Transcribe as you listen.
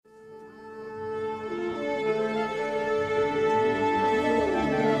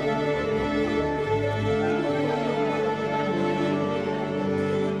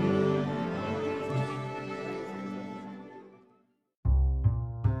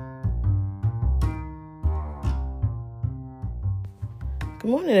Good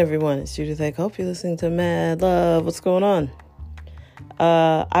morning, everyone. It's Judith. I hope you're listening to Mad Love. What's going on?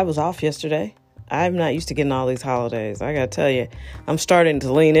 I was off yesterday. I'm not used to getting all these holidays. I gotta tell you, I'm starting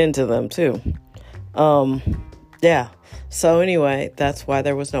to lean into them too. Yeah. So anyway, that's why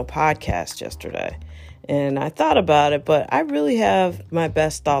there was no podcast yesterday. And I thought about it, but I really have my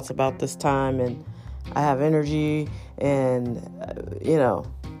best thoughts about this time, and I have energy, and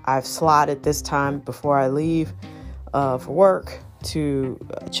I've slotted this time before I leave for work to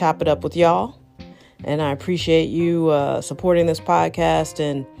chop it up with y'all. And I appreciate you supporting this podcast,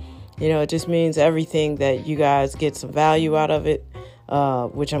 and it just means everything that you guys get some value out of it,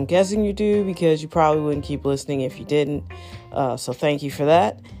 which I'm guessing you do, because you probably wouldn't keep listening if you didn't. So thank you for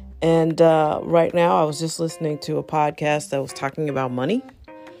that. And right now I was just listening to a podcast that was talking about money,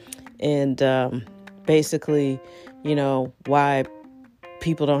 and basically, why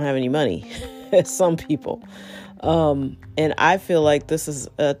people don't have any money. Some people. And I feel like this is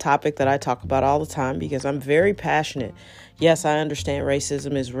a topic that I talk about all the time because I'm very passionate. Yes, I understand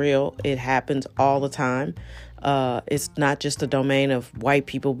racism is real. It happens all the time. It's not just a domain of white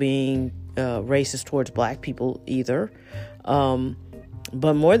people being racist towards black people either.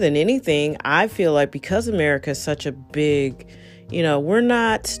 But more than anything, I feel like because America is such a big, we're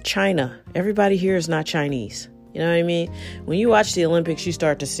not China. Everybody here is not Chinese. You know what I mean? When you watch the Olympics, you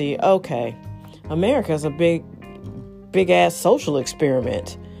start to see, okay, America is a big ass social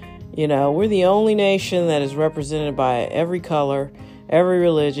experiment. We're the only nation that is represented by every color, every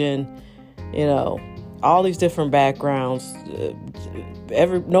religion, all these different backgrounds.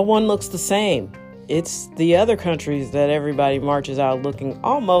 No one looks the same. It's the other countries that everybody marches out looking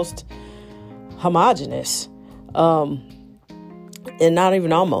almost homogenous. And not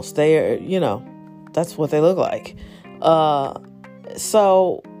even almost. They are, that's what they look like.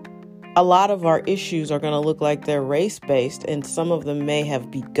 So a lot of our issues are going to look like they're race-based, and some of them may have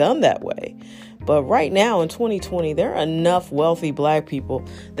begun that way. But right now in 2020, there are enough wealthy black people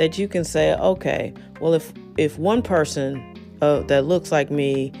that you can say, okay, well, if one person that looks like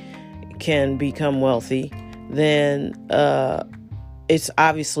me can become wealthy, then it's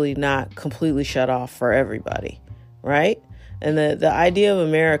obviously not completely shut off for everybody, right? And the idea of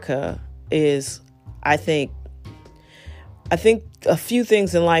America is, I think a few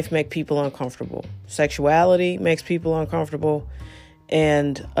things in life make people uncomfortable. Sexuality makes people uncomfortable,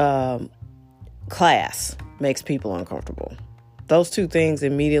 and class makes people uncomfortable. Those two things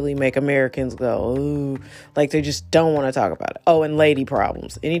immediately make Americans go, ooh, like they just don't want to talk about it. Oh, and lady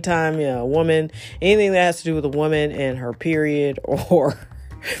problems. Anytime a woman, anything that has to do with a woman and her period or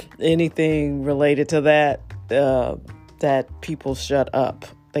anything related to that, that people shut up.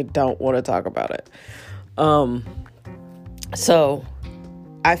 They don't want to talk about it. So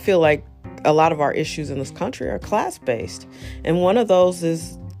I feel like a lot of our issues in this country are class-based. And one of those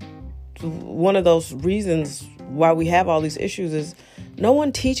reasons why we have all these issues is no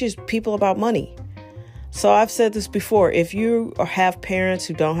one teaches people about money. So I've said this before. If you have parents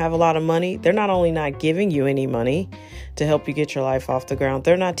who don't have a lot of money, they're not only not giving you any money to help you get your life off the ground,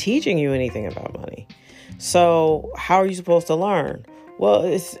 they're not teaching you anything about money. So how are you supposed to learn? Well,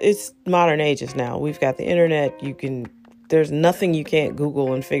 it's modern ages now. We've got the internet. There's nothing you can't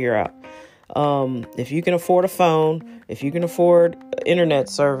Google and figure out. If you can afford a phone, if you can afford internet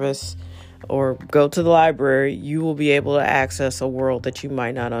service, or go to the library, you will be able to access a world that you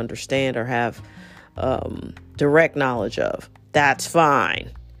might not understand or have direct knowledge of. That's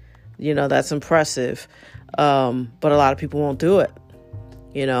fine. That's impressive. But a lot of people won't do it.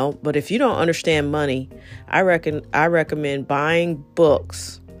 But if you don't understand money, I recommend buying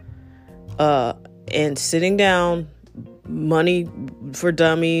books and sitting down. Money for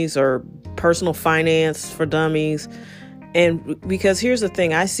Dummies or Personal Finance for Dummies. And because here's the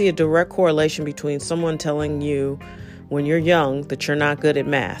thing, I see a direct correlation between someone telling you when you're young that you're not good at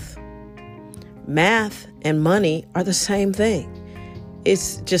math. Math and money are the same thing.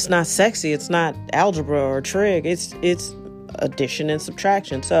 It's just not sexy. It's not algebra or trig. It's addition and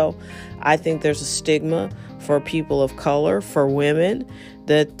subtraction. So I think there's a stigma for people of color, for women,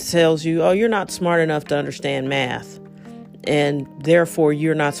 that tells you, oh, you're not smart enough to understand math. And therefore,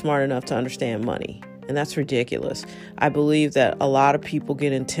 you're not smart enough to understand money. And that's ridiculous. I believe that a lot of people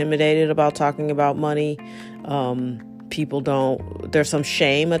get intimidated about talking about money. There's some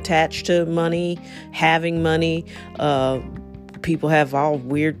shame attached to money, having money. People have all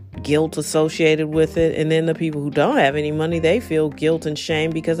weird guilt associated with it. And then the people who don't have any money, they feel guilt and shame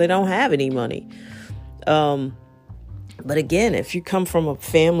because they don't have any money. But again, if you come from a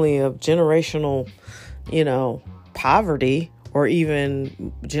family of generational, poverty or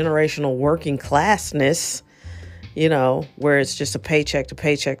even generational working classness, where it's just a paycheck to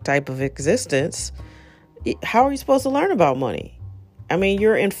paycheck type of existence, how are you supposed to learn about money? I mean,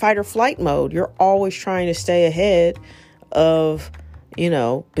 you're in fight or flight mode. You're always trying to stay ahead of,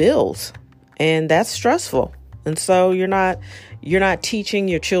 bills. And that's stressful. And so you're not teaching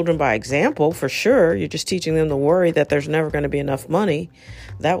your children by example, for sure. You're just teaching them to worry that there's never going to be enough money.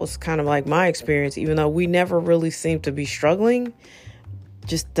 That was kind of like my experience, even though we never really seemed to be struggling.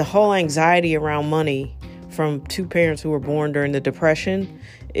 Just the whole anxiety around money from two parents who were born during the Depression,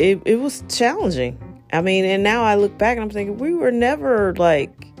 it was challenging. I mean, and now I look back and I'm thinking we never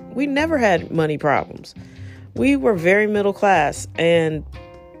had money problems. We were very middle class, and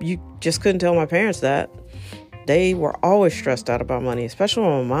you just couldn't tell my parents that. They were always stressed out about money, especially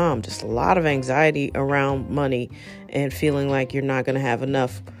my mom. Just a lot of anxiety around money and feeling like you're not going to have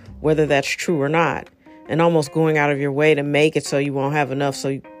enough, whether that's true or not, and almost going out of your way to make it so you won't have enough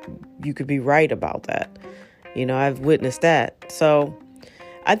so you could be right about that. I've witnessed that. So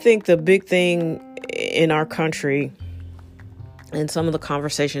I think the big thing in our country and some of the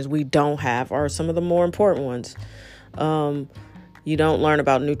conversations we don't have are some of the more important ones. You don't learn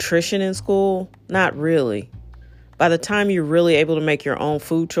about nutrition in school? Not really. By the time you're really able to make your own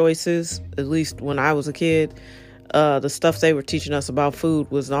food choices, at least when I was a kid, the stuff they were teaching us about food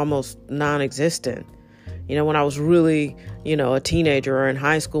was almost non-existent. When I was really, a teenager or in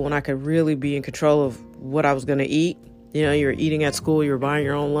high school, when I could really be in control of what I was going to eat. You're eating at school, you're buying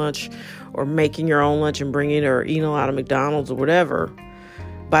your own lunch or making your own lunch and bringing it, or eating a lot of McDonald's or whatever.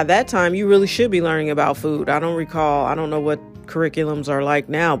 By that time, you really should be learning about food. I don't know what curriculums are like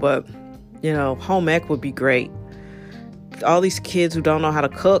now, but, home ec would be great. All these kids who don't know how to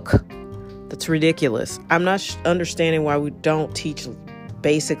cook, that's ridiculous. I'm not understanding why we don't teach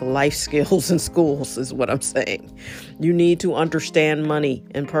basic life skills in schools, is what I'm saying. You need to understand money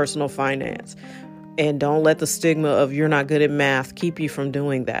and personal finance. And don't let the stigma of you're not good at math keep you from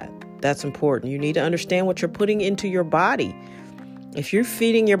doing that. That's important. You need to understand what you're putting into your body. If you're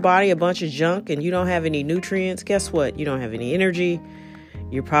feeding your body a bunch of junk and you don't have any nutrients, guess what? You don't have any energy.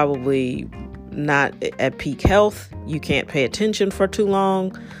 You're probably not at peak health. You can't pay attention for too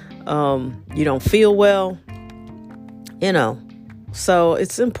long. You don't feel well. So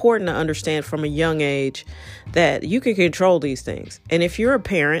it's important to understand from a young age that you can control these things. And if you're a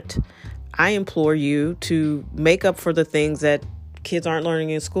parent, I implore you to make up for the things that kids aren't learning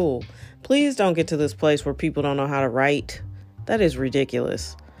in school. Please don't get to this place where people don't know how to write. That is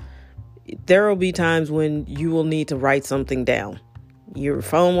ridiculous. There will be times when you will need to write something down. Your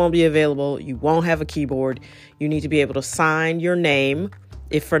phone won't be available. You won't have a keyboard. You need to be able to sign your name,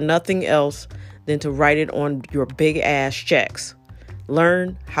 if for nothing else than to write it on your big ass checks.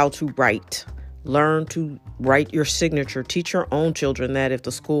 Learn how to write. Learn to write your signature. Teach your own children that if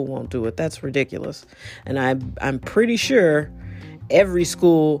the school won't do it. That's ridiculous. And I'm pretty sure every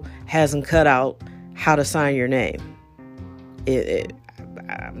school hasn't cut out how to sign your name.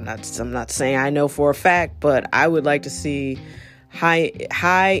 I'm not saying I know for a fact, but I would like to see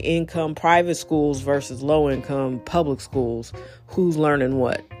high income private schools versus low income public schools. Who's learning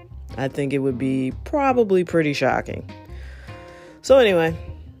what? I think it would be probably pretty shocking. So anyway,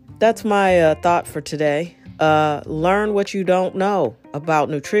 that's my thought for today. Learn what you don't know about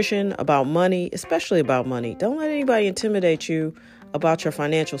nutrition, about money, especially about money. Don't let anybody intimidate you about your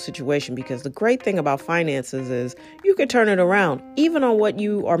financial situation, because the great thing about finances is you can turn it around. Even on what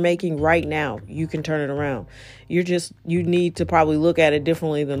you are making right now, you can turn it around. You need to probably look at it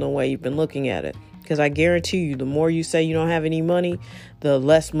differently than the way you've been looking at it. Because I guarantee you, the more you say you don't have any money, the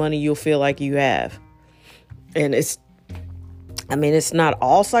less money you'll feel like you have. And it's not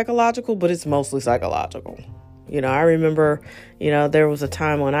all psychological, but it's mostly psychological. I remember, there was a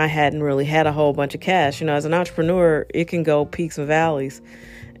time when I hadn't really had a whole bunch of cash. As an entrepreneur, it can go peaks and valleys.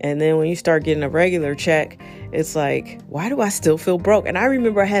 And then when you start getting a regular check, it's like, why do I still feel broke? And I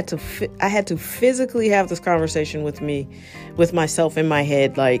remember I had to physically have this conversation with myself in my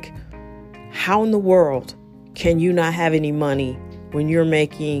head. Like, how in the world can you not have any money when you're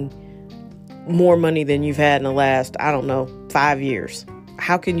making more money than you've had in the last, 5 years?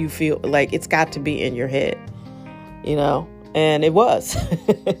 How can you feel like it's got to be in your head? And it was.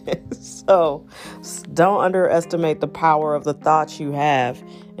 So don't underestimate the power of the thoughts you have.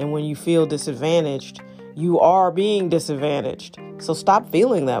 And when you feel disadvantaged, you are being disadvantaged. So stop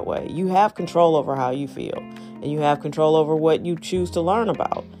feeling that way. You have control over how you feel, and you have control over what you choose to learn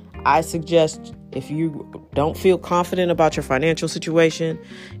about. I suggest if you don't feel confident about your financial situation,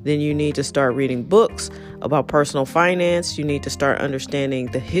 then you need to start reading books about personal finance. You need to start understanding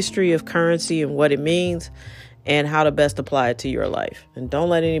the history of currency and what it means and how to best apply it to your life. And don't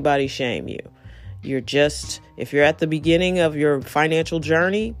let anybody shame you. If you're at the beginning of your financial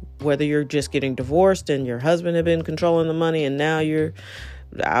journey, whether you're just getting divorced and your husband had been controlling the money and now you're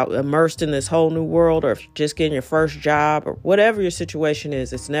out immersed in this whole new world, or if you're just getting your first job, or whatever your situation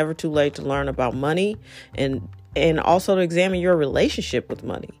is, it's never too late to learn about money and also to examine your relationship with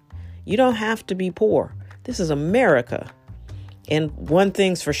money. You don't have to be poor. This is America. And one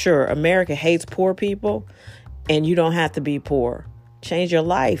thing's for sure, America hates poor people, and you don't have to be poor. Change your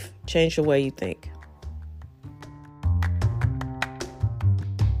life. Change the way you think.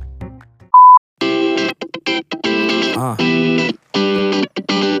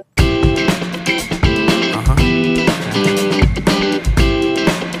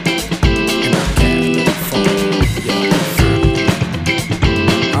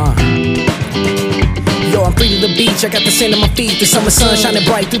 The beach, I got the sand on my feet. The summer sun shining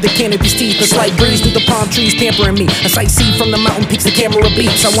bright through the canopy's teeth. A slight breeze through the palm trees pampering me. A sightsee from the mountain peaks, the camera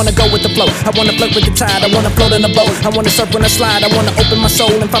beats. I wanna go with the flow, I wanna float with the tide. I wanna float in a boat, I wanna surf when I slide. I wanna open my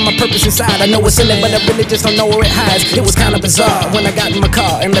soul and find my purpose inside. I know what's in it, but I really just don't know where it hides. It was kinda bizarre when I got in my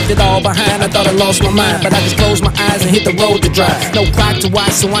car and left it all behind. I thought I lost my mind, but I just closed my eyes and hit the road to drive. No clock to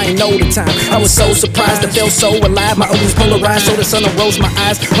watch, so I ain't know the time. I was so surprised, I felt so alive. My ovaries polarized, so the sun arose my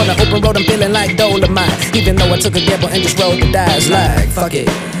eyes. On the open road, I'm feeling like Dolomite. Even though I took a gamble and just rolled the dice. Like, fuck it.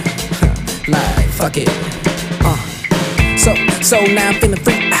 Like, fuck it. So now I'm feeling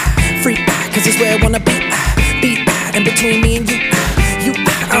free, cause it's where I wanna be. In between me and you,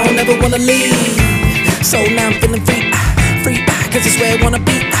 I don't ever wanna leave. So now I'm feeling free, cause it's where I wanna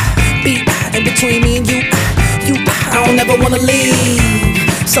be. In between me and you, I don't ever wanna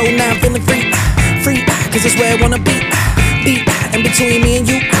leave. So now I'm feeling free, cause it's where I wanna be. In between me and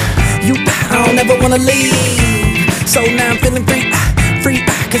you, I don't ever wanna leave. So now I'm feeling free,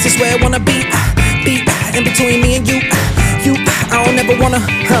 cause it's where I wanna be. In between me and you, I don't ever wanna.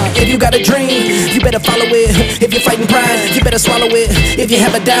 If you got a dream, you better follow it. If you're fighting pride, you better swallow it. If you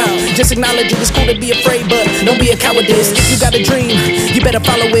have a doubt, just acknowledge it. It's cool to be afraid, but don't be a cowardice. If you got a dream, you better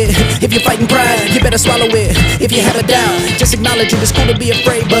follow it. If you're fighting pride, you better swallow it. If you have a doubt, just acknowledge it. It's cool to be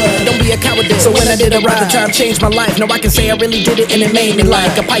afraid, but don't be a cowardice. So when I did arrive, the time changed my life. No, I can say I really did it, and it made me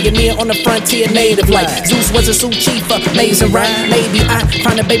like a pioneer on the frontier, native like Zeus was a Sioux chief, amazing, right? Maybe I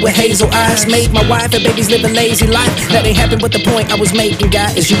find a babe with hazel eyes, make my wife and babies live a lazy life. That ain't happened, but the point I was making,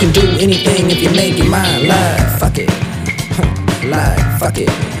 guy, is you can do anything if you make your mind. Like, fuck it. Like, fuck it.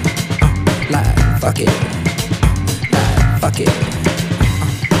 Like, fuck it. Like, fuck it.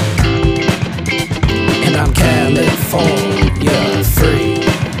 And I'm California free.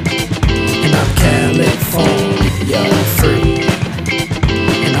 And I'm California free.